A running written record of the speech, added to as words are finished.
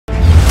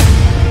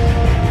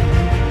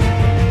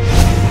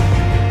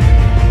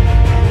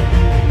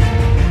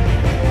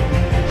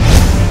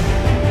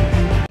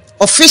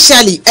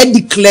officially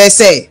declare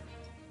say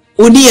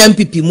only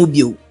NPP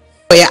mubio.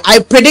 I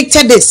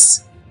predicted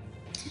this.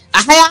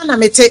 Ahaya na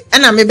mete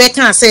na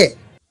mebeka say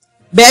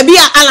baby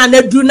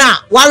Alan do now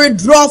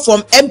withdraw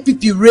from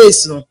MPP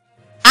race no.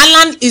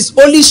 Alan is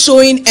only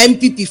showing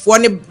MPP for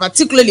any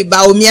particularly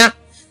Bawumia.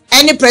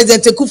 Any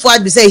President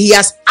Kufuor say he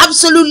has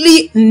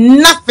absolutely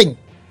nothing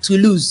to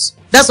lose.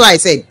 That's why I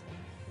said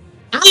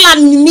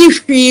Alan needs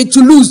to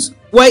lose.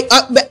 Why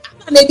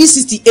Alan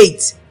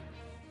 68.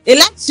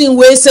 Election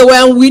way say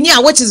when we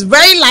near, which is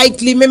very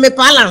likely me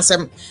balance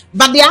him.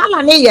 But the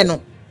Alan you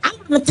know,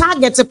 Alan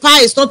target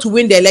is not to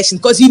win the election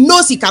because he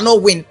knows he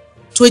cannot win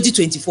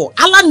 2024.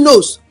 Alan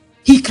knows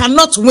he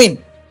cannot win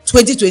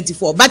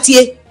 2024. But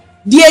the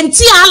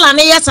entire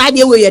Alan side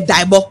way a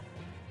diabo.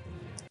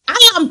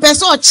 Alan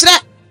person chere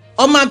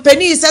o man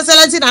penny is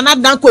excellency na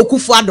Danko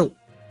Kufuor.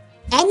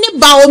 Any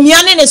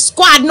Bawumia in a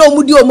squad no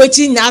mudi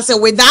omochi nya say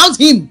without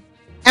him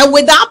and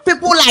without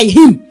people like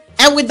him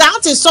and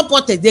without his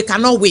supporters they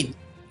cannot win.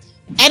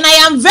 And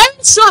I am very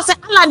sure say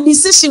Alan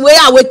decision where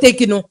I will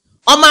take no.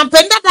 O man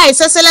penny that is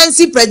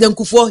excellency President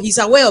Kufuor, he's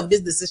aware of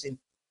this decision.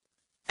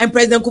 And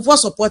President Kufuor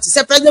support.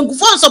 Say President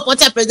Kufuor support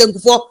President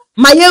Kufuor.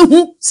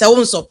 Mayehu say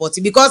won support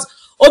because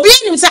obi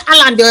him say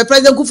Alan they were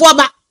President Kufuor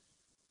ba.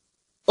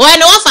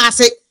 When offer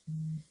say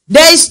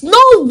there is no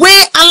way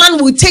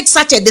Alan will take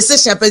such a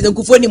decision, President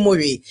Kufuor ni more.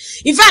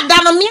 In fact,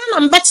 Danomia na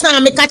mbetna na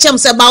meka chem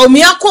se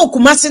Bawumia ko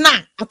Kumasi na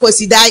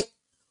akosidai.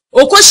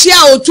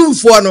 Okoshia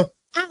otumfo no.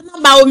 Na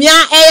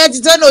Bawumia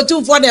tete no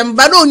otumfo dem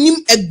ba no nim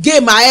a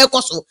game a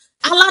ekoso.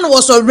 Alan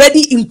was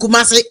already in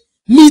Kumasi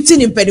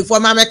meeting in Pedifo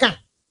Mameka.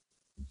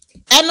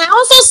 And I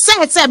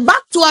also said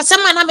back to a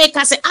seminar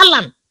maker say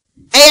Alan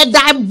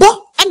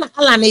daibo and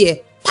Alan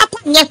ye papa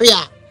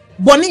nyehia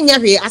boni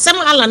nyehia asem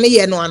Alan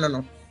ye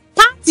no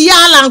party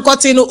Alan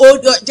kotinu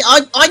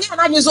onya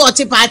na nyu so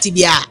oti party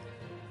bia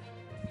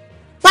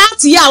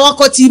party ya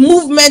wakoti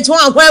movement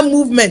one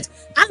movement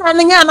Alan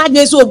nya na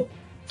nyu so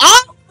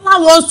all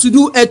Alan wants to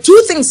do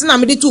two things na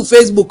me to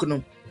Facebook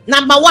no.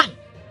 Number one,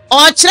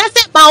 or chere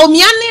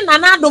Bawumia ni na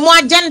na do mo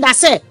agenda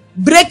say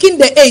breaking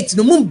the 8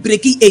 no moon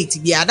breaking 8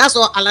 yeah, that's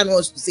all Alan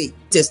wants to say.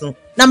 Yes, no.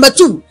 Number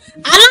two,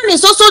 Alan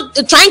is also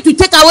trying to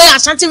take away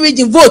Ashanti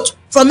region vote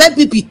from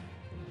NPP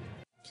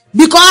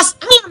because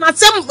Alan at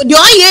some the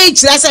OIH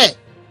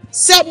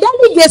say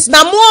delegates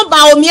na more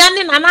Bawumia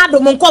ni na do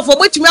monko for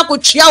which me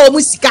akotwia o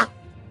musika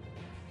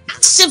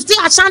shifting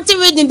Ashanti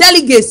region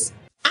delegates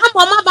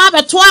amoma ba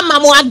beto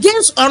amamo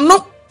against or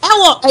no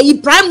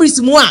ewo primaries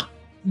mu a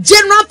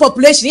general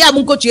population ya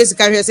monko twia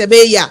sika hwe se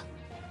be ya.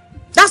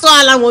 That's all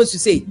Alan wants to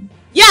say.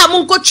 Yeah,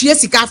 munko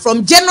sika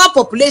from general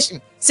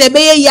population.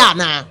 Sebeye ya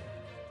na.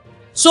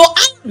 So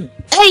Alan,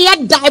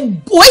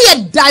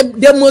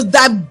 the most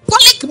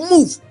diabolic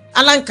move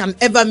Alan can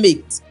ever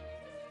make.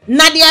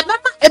 Na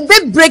the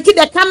big breaking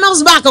the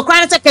camel's back or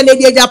crying to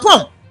Canadian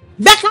Agyapong.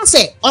 Becca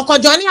say, Oko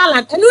Johnny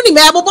Alan, and uni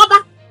me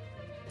aboba.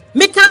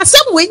 Me can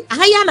some way,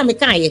 Hayana me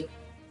can.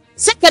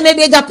 Second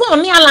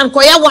Agyapong ni Alan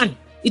Koya 1.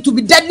 It will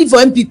be deadly for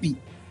NPP.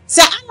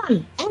 Say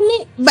Alan,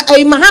 any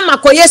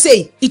Mahama Koye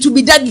say it will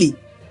be deadly.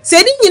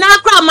 Say ni na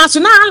kra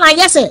masuna Alan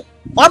yes say.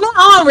 Ono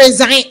all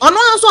resign. Ono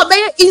also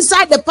be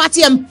inside the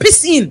party and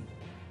piss in.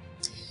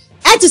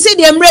 And to say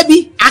them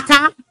ready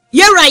aka.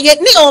 Ye right ye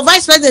ni our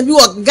vice president we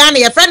work Ghana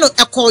your friend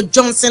Eko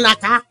Johnson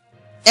aka.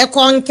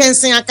 Eko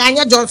Nkensin aka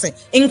nya Johnson.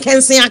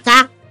 Nkensin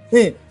aka.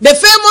 The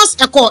famous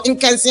Eko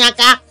Nkensin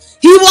aka.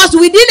 He was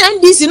within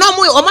NDC no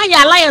mo o my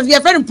alliance we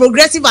are friend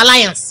Progressive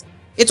Alliance.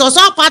 It was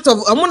all part of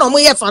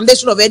Omo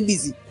foundation of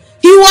NDC.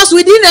 He was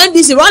within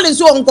NDC running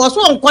so on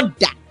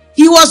that.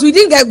 He was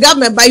within the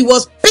government, but he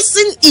was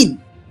pissing in.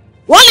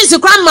 One is a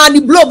crime man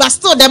the blow, but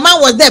still the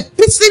man was there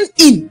pissing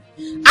in.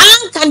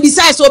 Alan can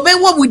decide so ben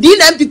what within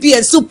NPP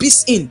and still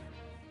piss in.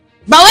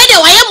 But when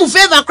they were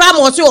favor crime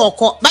or so,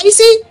 but you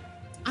see,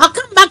 I'll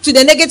come back to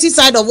the negative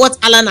side of what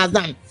Alan has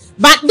done.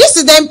 But this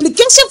is the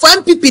implication for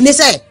NPP. They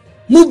say,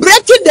 "Mu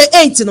breaking the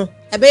 8, no,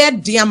 I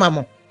be dear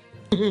mama."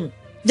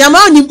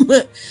 Jamani,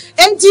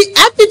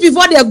 NPP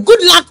for their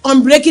good luck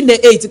on breaking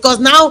the 8 because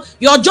now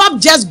your job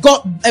just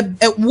got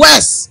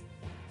worse.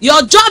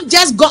 Your job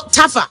just got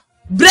tougher.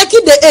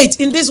 Breaking the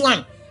 8 in this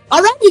one.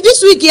 Already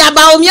this week, ya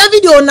Bawumia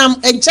video nam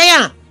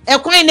enchaya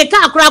ekwan ne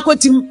ka akra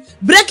akotim.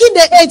 Breaking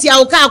the 8 ya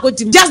oka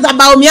akotim. Just that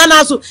Bawumia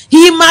now so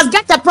he must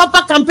get a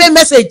proper campaign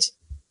message.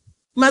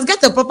 Must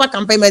get a proper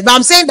campaign message. But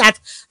I'm saying that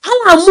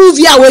Alan move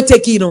ya we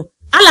take no.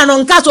 Alan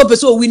on cast up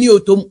so win you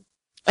otom.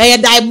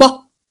 Daibo.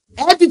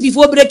 NPP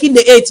for breaking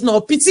the 8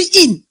 no pity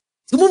in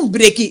to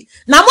break it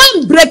now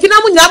when breaking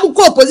na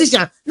go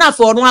opposition now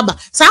for no aba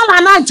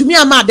sala na to me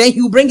ama then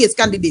he will bring his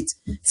candidate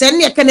send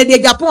near Canadian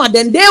Agyapong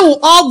then they will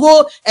all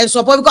go and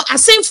support because I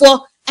same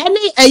for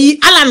any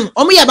Alan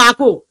omo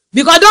baako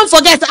because don't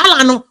forget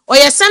Alan no or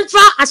your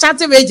central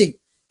Ashanti region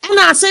and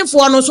I same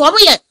for no so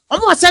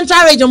omo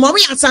central region omo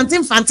Ashanti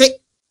Fante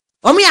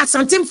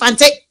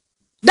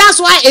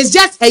that's why it's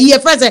just a year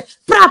first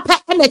pra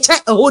and a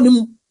check a whole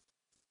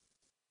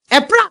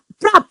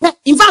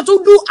in fact,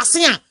 who do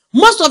Asia?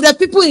 Most of the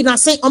people in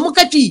Asia,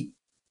 Omokati.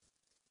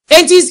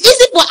 It is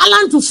easy for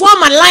Alan to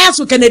form alliance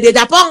with Kennedy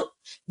Agyapong.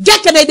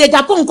 Get Kennedy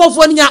Agyapong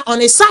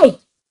on his side.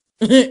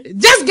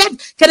 Just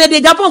get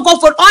Kennedy Agyapong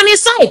on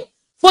his side.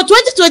 For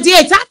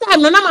 2028, that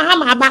time, no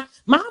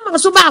Mahama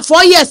so about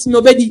 4 years,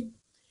 nobody.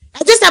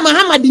 At this time,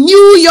 Mahama, the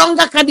new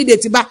younger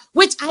candidate,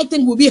 which I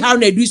think will be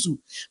Haruna Iddrisu.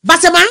 But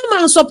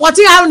Mahama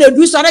supporting Haruna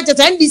Iddrisu at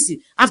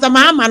NDC after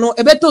Mahama no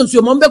ebeton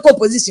your Mombeko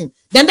position.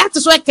 Then that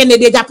is why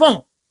Kennedy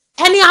Agyapong,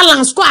 any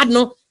Alan squad,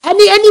 no,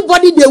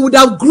 anybody they would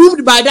have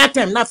groomed by that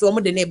time, not from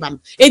the neighbor. And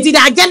the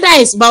agenda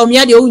is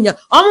Bawumia the Unya,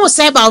 almost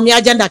say Bawumia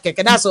agenda,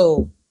 that's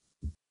all.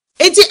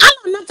 It's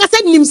Alan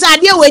Nakasaid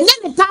Nimsadia when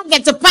you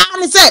target a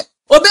pan say,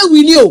 Obe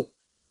Wilio.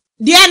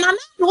 Dear Nana,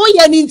 no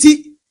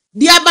Yaninti.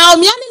 Dear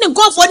Bawumia and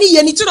go for the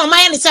Yanito no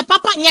man say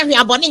Papa Nyari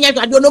Abonin, I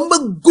don't know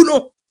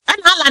Guno.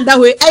 And Alan that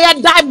way, I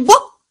die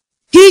book.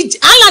 He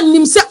Alan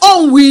himself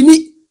on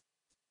Winnie.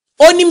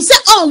 On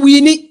himself on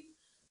Winnie.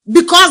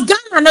 Because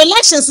Ghana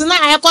elections now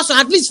I have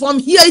at least from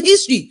here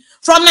history.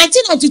 From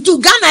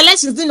 1992, Ghana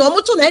elections in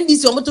almost to the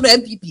NDC, almost to the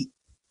NPP.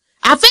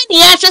 I think the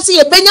actually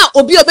a Benya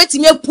Obi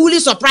Obetime fully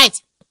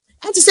surprised.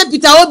 And he said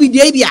Peter Obi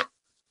Debia.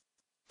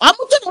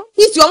 Almost to the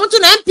NDC, almost to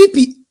the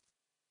NPP.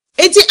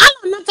 It's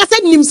Alan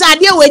Nakasaid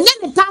Nimsadia when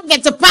you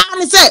target a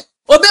pan say,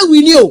 Obe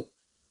Wilio.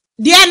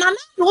 Dear Nana,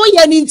 no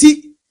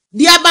Yaninti.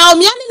 Dear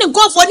Bawumia and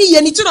go for the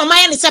Yanito no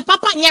man say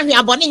Papa Nyari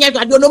Abonin,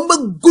 I don't know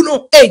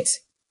Guno 8.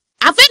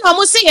 I think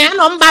almost say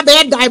on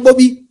Babe die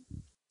Bobby.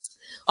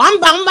 On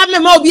Bamba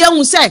Memobia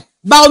who say,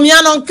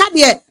 Bawumia on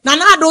Kadia,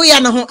 Nanado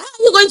Yana, how are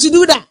you going to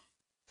do that?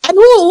 And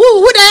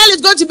who the hell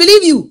is going to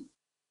believe you?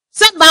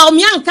 Say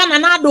Bawumia can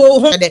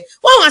Nanado.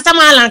 What was some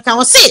Alan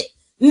can say?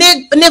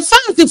 Ne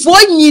fancy for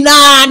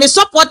the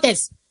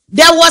supporters.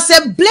 There was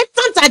a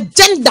blatant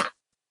agenda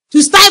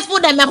to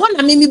stifle them. I want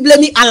to me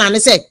blame Alan.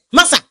 Say,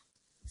 Massa,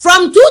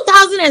 from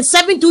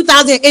 2007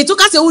 2008, it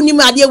took us a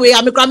idea where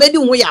I'm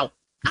a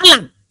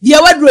Alan. The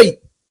word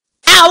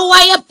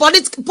why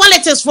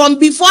politics from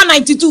before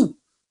 92.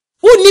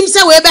 Who names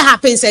say whatever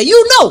happens? Say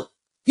you know,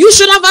 you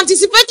should have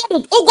anticipated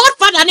it. Oh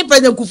Godfather, any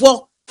President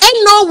Kufuor,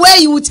 ain't no way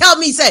you would tell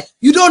me say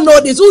you don't know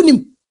this. Who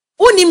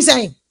name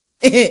saying?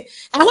 I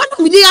want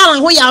to be Alan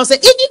who you say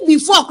even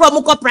before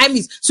Kromoko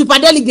Primaries, super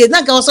delegates.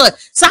 Now also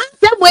same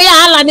way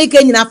Alan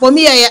Ekenya for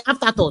me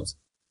afterthought.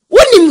 Who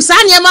name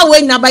Sanyama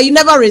way now, but you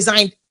never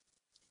resigned.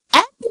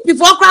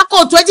 Before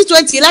Krakow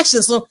 2020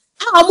 elections, so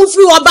I move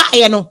through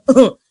you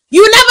know.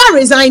 You never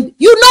resigned.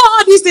 You know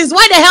all these things.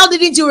 Why the hell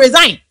didn't you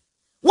resign?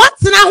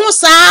 What's now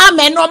Sam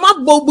and no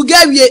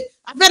Bulgaria?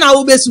 I've been a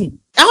Ubesu.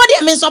 I want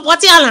you mean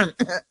support Alan.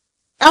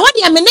 I want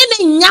you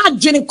mean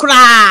Yajin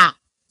cry.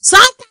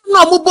 Sometimes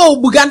no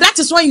Mubo Bugan. That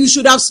is when you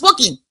should have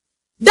spoken.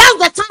 That's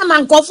the time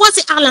and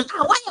confess Alan.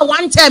 Why you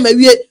one time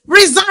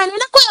resign and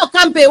I your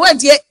campaign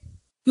went yet?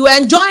 You are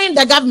enjoying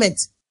the government.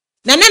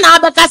 Then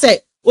Abaka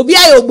said,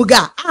 Obia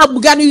Obuga.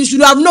 Buga, you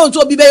should have known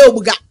to Obi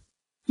Obuga.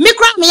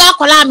 Mikra me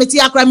akola meti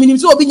akra minim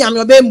so obi nyame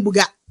obe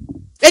mbuga.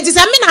 Eti se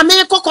me na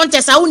me ko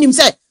contest a wonim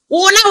se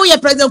wo na wo ye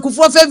President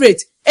Kufuor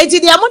favorite. Eti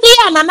de amode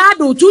ya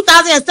Nanado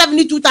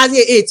 2007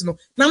 2008 no.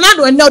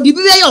 Nanado and now di bi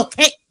be ye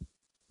okay.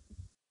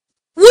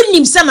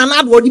 Wonim se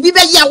Nanado di bi be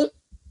ye wo.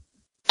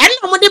 And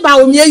amode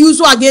Bawumia use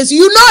against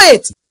you know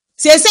it.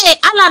 Say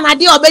Alan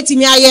ade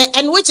obetimi aye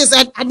and which is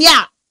ade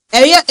a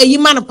eyi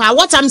man pa.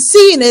 What I'm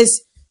seeing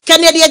is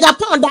Kennedy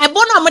Agyapong da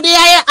bono amode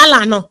aye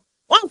Alan no.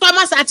 One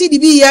Thomas at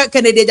the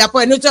Kennedy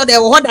Agyapong, no child, they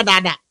were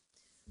dada.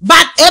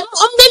 But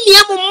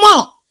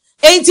more.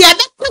 Ain't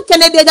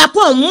Kennedy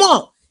Agyapong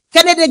more.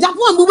 Kennedy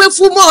Agyapong move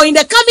full more in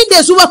the coming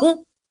days.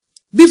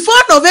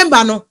 Before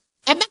November, no.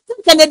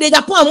 Kennedy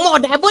Agyapong more.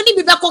 The body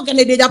be back on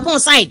Kennedy Agyapong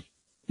side.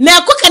 Now,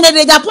 cook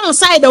Kennedy Agyapong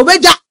side, the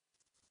wager.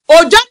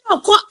 Or John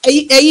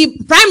a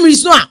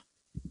primaries no.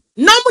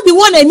 Now, the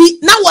one any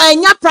now I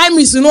am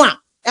primaries no.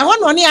 I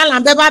want only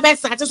Alan Beba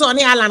status on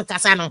Alan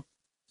Casano.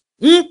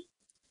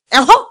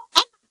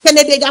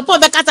 Kennedy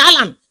Agyapong Bekat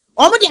Alan.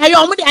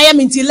 I am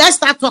until let's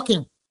start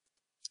talking.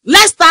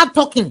 Let's start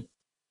talking.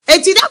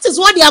 And that is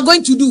what they are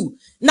going to do.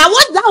 Now,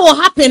 what that will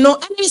happen, no,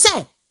 and he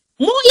said,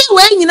 Moya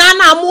way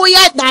na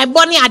Moya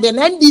Diboni at the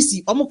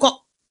NDC, Omuko.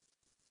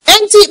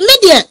 And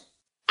media,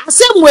 the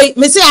same way,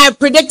 me say I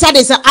predicted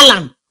this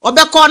Alan.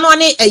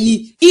 Obekononi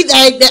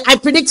either I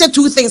predicted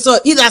two things. So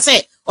either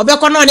say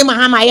Obekononi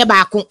Mahama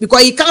Yabako,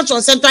 because he counts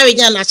on Central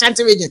Region and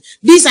Ashanti Region.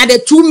 These are the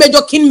two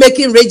major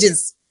king-making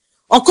regions.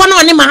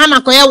 Okono ni Mahama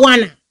koye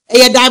wana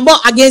e daibo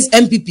against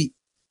NPP.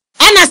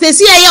 And as they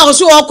see here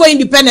also oko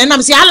independent and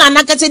I'm say Alan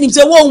nakate nim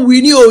say won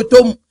wini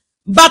otom.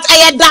 But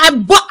e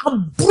daibo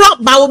abro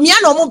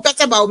Bawumia no mo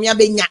pese Bawumia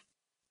benya.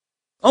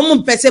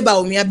 Omo pese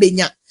Bawumia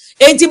benya.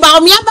 Enti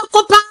Bawumia ba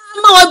kopa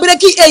ma wa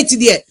breki 8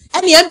 there.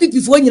 Any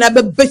NPP fo nyina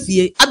be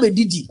befie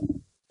abedidi.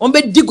 On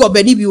be digo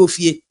beni bi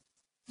ofie.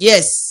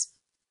 Yes.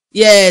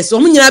 Yes,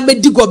 omo nyina be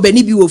digo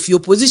beni bi ofie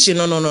opposition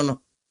no.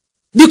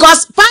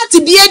 Because party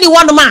be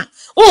anyone man.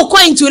 Oh,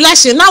 going to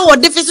election now a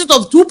deficit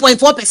of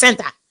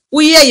 2.4%.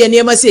 We hear your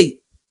name say.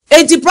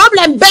 And the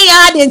problem be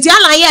hard and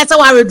Alan yes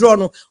I withdraw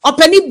no. Or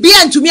penny be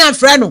and to me and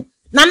friend.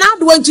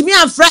 Nanado went to me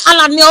and Fred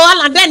Alan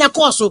Neoal and then a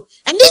course.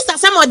 And these are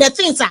some of the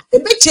things a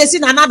bit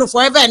chasing Nanado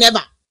forever and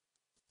ever.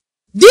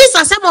 These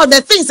are some of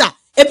the things a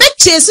bit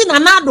chasing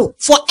Nanado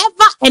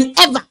forever and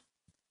ever.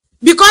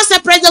 Because the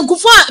President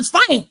Kufuor,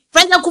 fine.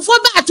 President Kufuor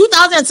back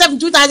 2007,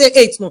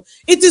 2008. No.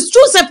 It is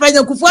true, say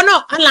President Kufuor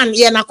no Alan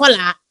here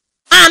nakola.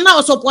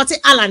 Now supporting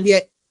Alan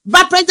here.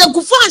 But President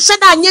Kufuor and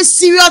Shada nye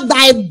serious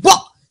die bo.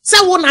 Say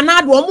one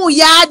Nanado omo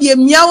ya de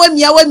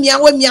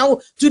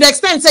miawe to the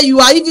extent say you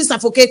are even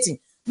suffocating.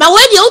 But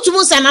when the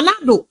ultimate say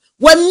Nanado,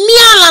 when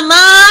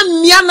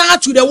miana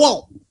to the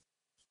wall.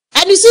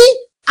 And you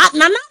see, at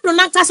Nanado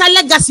Nankasa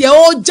legacy,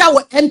 oh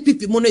Jawa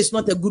NPP mono is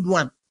not a good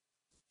one.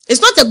 It's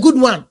not a good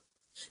one.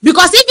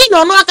 Because even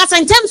on Wakasa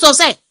in terms of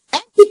say,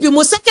 NPP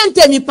mo second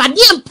term, you pa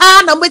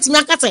DM na wait me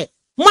akase,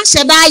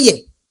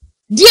 Mashadaye.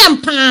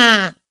 DM.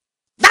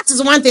 That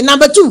is one thing.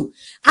 Number two,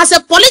 as a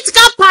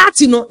political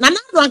party, no,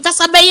 Nanado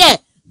Ankasa beye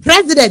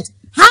president,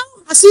 how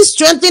has he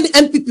strengthened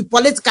NPP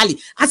politically?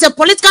 As a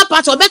political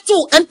party, or better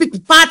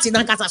NPP party,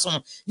 Nankasa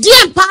son.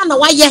 DM na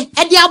waye,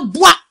 edia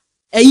bua,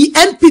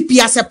 NPP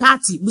as a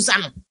party,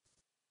 Busano.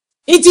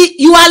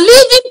 You are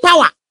leaving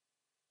power,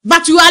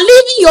 but you are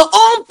leaving your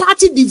own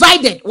party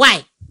divided.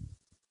 Why?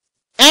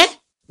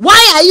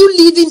 Why are you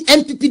leaving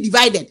NPP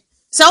divided?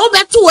 So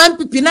better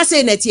NPP na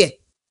say net here.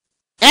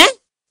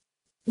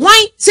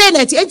 Why say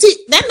that?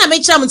 Then I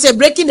make sure say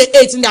breaking the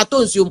 8 in the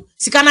atonsum.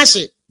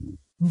 Sikanashi.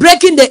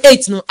 Breaking the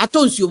 8 no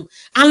atonsum.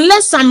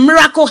 Unless some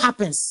miracle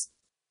happens.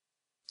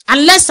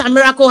 Unless some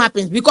miracle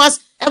happens. Because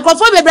a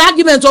conformable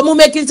argument or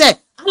making say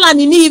Alan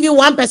need even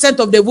 1%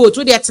 of the vote.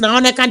 So that's now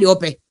on the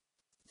open.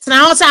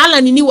 Now say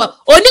Alan need only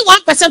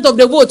 1% of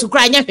the vote to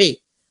cry nyafe.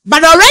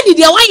 But already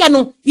the way you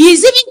know he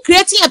is even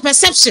creating a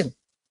perception.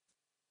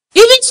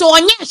 Even so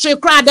on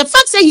cry, the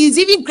fact that he is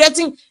even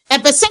creating a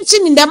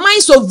perception in the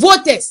minds of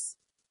voters.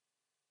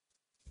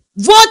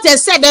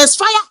 Voters said there's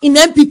fire in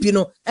NPP,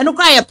 no, and no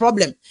cry a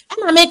problem.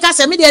 And I make us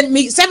a million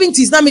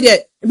 70s, not me there.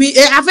 We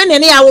have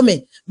any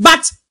woman,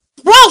 but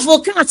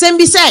Prof can't send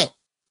me say,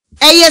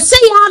 you say,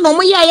 no,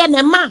 me, and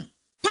a man,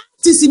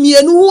 parties in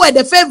you who are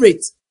the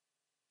favorites.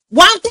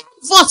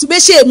 1/3 to be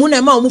shame,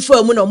 Munama,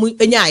 Mufa, Munamu,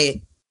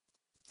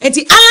 and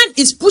the Alan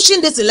is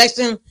pushing this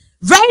election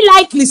very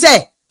likely,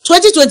 say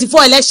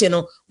 2024 election,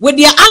 with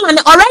the Alan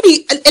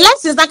already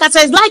elections, like I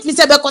said, is likely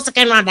say because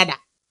second round.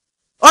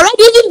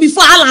 Already even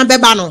before Alan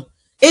Bebano,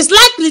 it's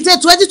likely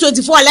that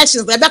 2024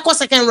 elections, the Beko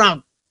second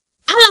round.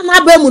 Alan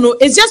Abemuno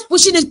is just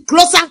pushing it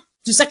closer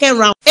to second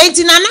round. And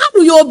in Nanado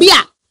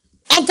Yobia,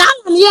 and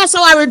Alan, yes,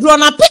 so I will draw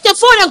now. Pick a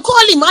phone and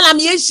call him, Alan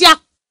Yesia.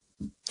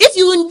 If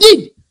you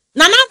indeed,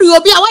 Nanado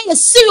Yobia, why a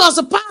serious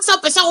person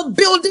person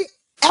building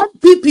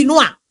NPP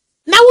Noah.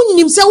 Now, when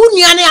you say,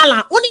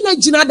 Alan, only na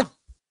Jinada.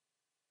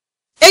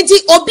 And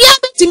the Obia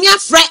betimia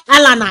Fred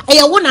Alana,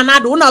 a one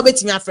another, one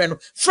betimia friend.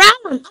 Fred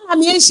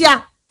Alan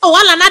Yesia. Oh,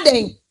 all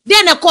another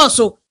then a course.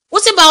 So,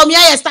 what's about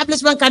Bawumia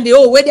establishment can they?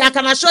 Oh, where they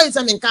can show you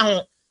something.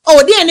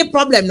 Oh, there any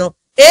problem? No,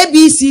 A,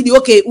 B, C, D.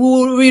 Okay,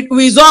 we'll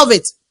resolve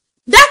it.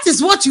 That is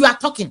what you are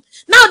talking.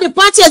 Now the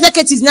party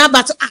executives now,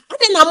 but I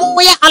don't know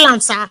where Alan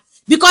sir,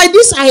 because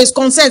these are his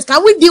concerns.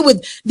 Can we deal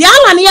with the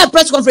Alan here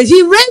press conference?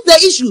 He raised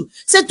the issue.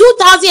 Say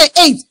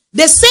 2008,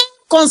 the same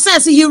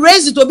concerns he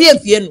raised it to be a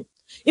piano.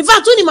 In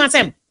fact,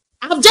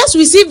 I've just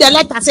received a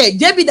letter say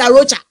JB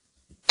Darocha.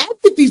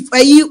 NPP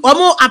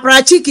omo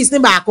Aprachik is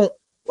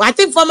I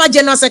think former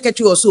general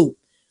secretary or so.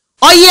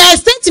 Oh yeah,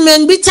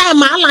 statement be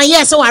time Alan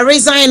yes so I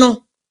resign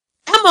no.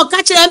 Emo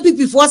catch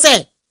NPP for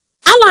say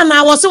Alan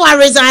I was so I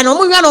resign no.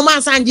 We no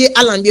man Sanje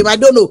Alan I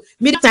don't know.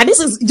 This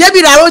is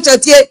JB Darocha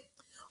tie.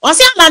 Or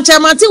say Alan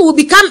chairman will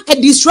become a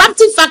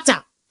disruptive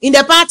factor in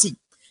the party,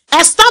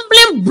 a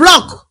stumbling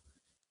block,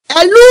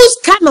 a loose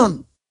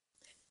cannon.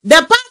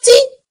 The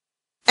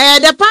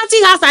party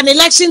has an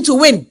election to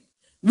win.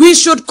 We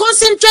should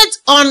concentrate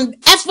on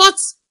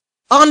efforts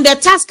on the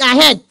task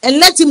ahead and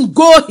let him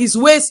go his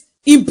ways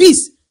in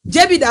peace.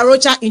 JB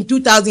Darocha in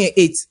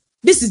 2008.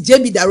 This is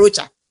JB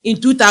Darocha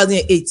in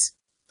 2008.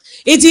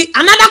 It is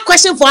another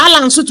question for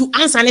Alan Su to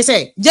answer and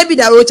say, JB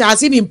Darocha has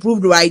he been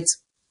proved right?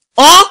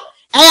 Or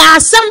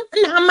some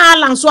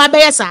Alan Su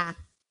abeyesa.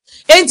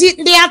 And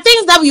there are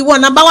things that we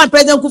want. Number one,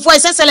 President Kufuor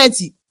is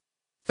excellency.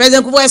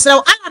 President Kufuor is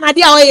Alan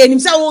Adia Oye and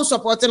himself won't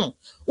support him.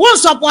 Won't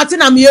support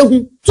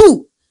him.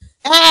 Two.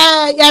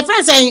 Your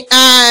friend saying,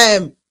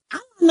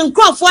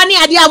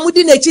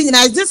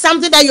 is this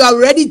something that you are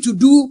ready to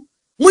do?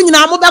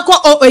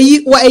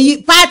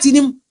 Party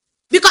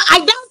because I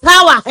don't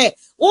power.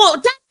 Oh,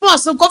 that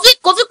person,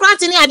 Kofi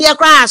Cranton idea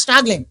cry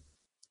struggling.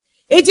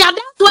 It's your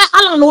that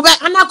Alan over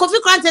and now Kofi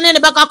Cranton in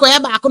the back of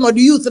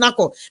the youth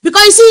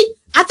because you see,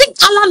 I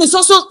think Alan is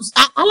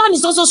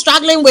also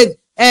struggling with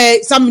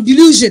some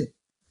delusion.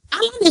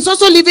 Alan is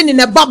also living in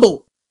a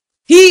bubble.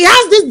 He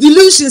has this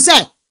delusion,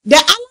 say. The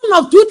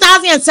Alan of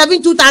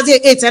 2007,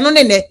 2008, and on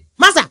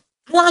Master,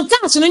 Alan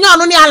Cash, no,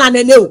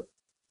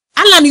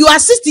 Alan, you are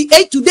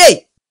 68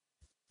 today.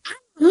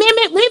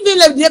 Maybe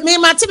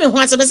my team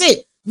wants to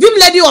say, Vim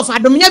Lady of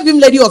Adomia, Vim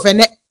Lady of a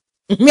net.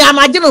 Me, I'm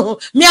a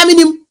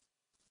minim.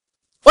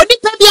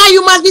 Onipebia,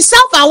 you must be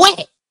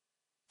self-aware.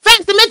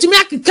 First, to me,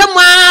 I could come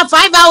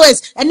 5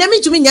 hours, and then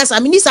me to me, yes, I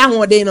mean, this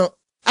one day, no.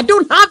 I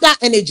don't have that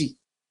energy.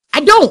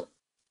 I don't.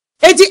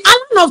 It's the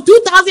Alan of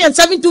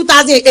 2007,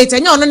 2008,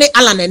 and you're on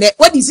Alan and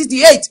what is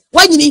 68?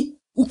 When you need,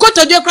 you got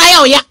to cry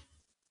out, yeah.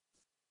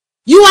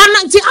 You are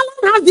not, the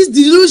Alan has this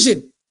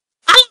delusion.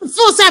 Alan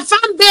force a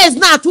fan base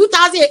now,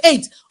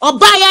 2008, or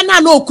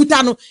Bayana no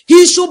Kutano.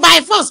 He should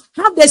by force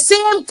have the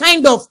same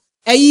kind of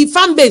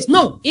fan base.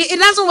 No, it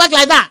doesn't work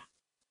like that.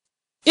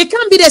 It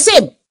can't be the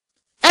same.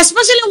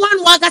 Especially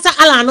one worker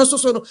Alan also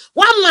so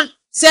one man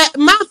say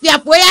mafia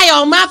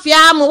poya or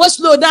mafia mo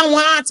slow down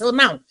one till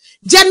now.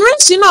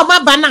 Generation of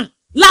my banana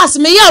last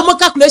me year mo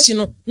calculation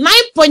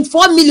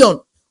 9.4 million.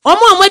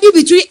 Omo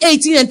between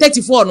 18 and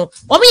 34 no.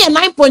 Omo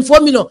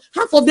 9.4 million.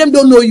 Half of them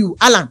don't know you,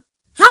 Alan.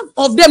 Half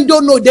of them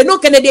don't know. They know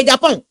Kennedy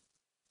Agyapong.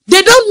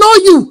 They don't know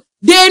you.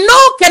 They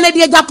know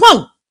Kennedy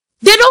Agyapong.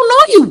 They don't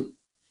know you.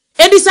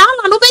 And this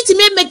Alan no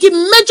bet making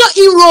major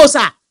inroads.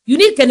 You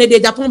need Kennedy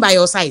Agyapong by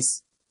your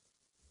size.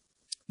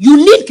 You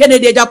need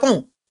Kennedy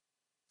Agyapong.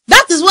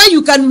 That is why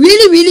you can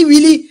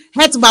really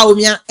hurt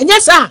Bawumia. And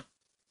yes, sir.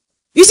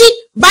 You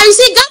see, but you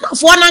see, Ghana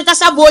for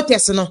Nankasa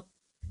voters, no.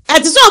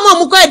 At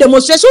so much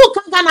demonstration, who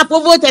can Ghana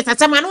for voters at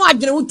some no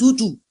agree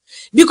to.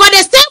 Because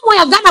the same way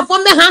Ghana for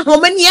me, how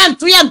many and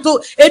 3 and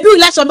 2, a do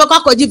election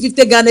because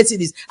 50 Ghana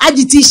cities,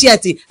 Aji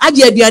t-shirt,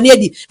 Aji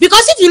Abianedi.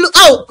 Because if you look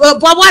out,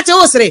 what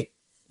else, the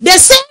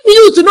same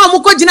you to know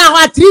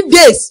Mukojina 3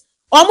 days,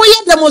 or more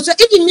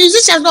demonstration, even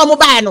musicians no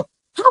mobile.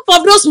 Half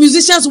of those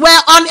musicians were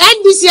on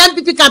NDC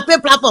NPP campaign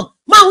platform.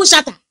 Man who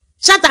shatter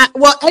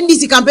what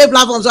NDC campaign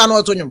platforms are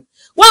not on him.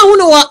 One who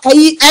know what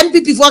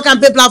NPP for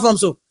campaign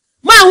platforms so.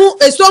 Man who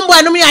is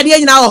somewhere no me idea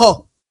in our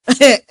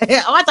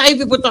what are you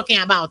people talking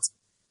about?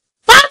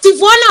 Party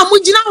for na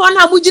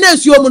mujina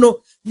suomuno.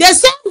 The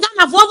same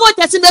Ghana for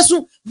voters in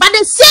the but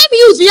the same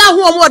youth here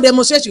who are more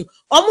demonstration.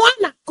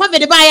 Omwana cover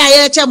the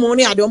buy a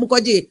money at the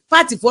omukoji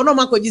party for no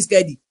makoji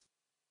skedi.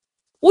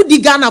 Who di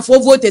Ghana for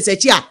voters a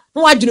chia?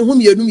 No, I don't know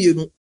whom you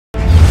know.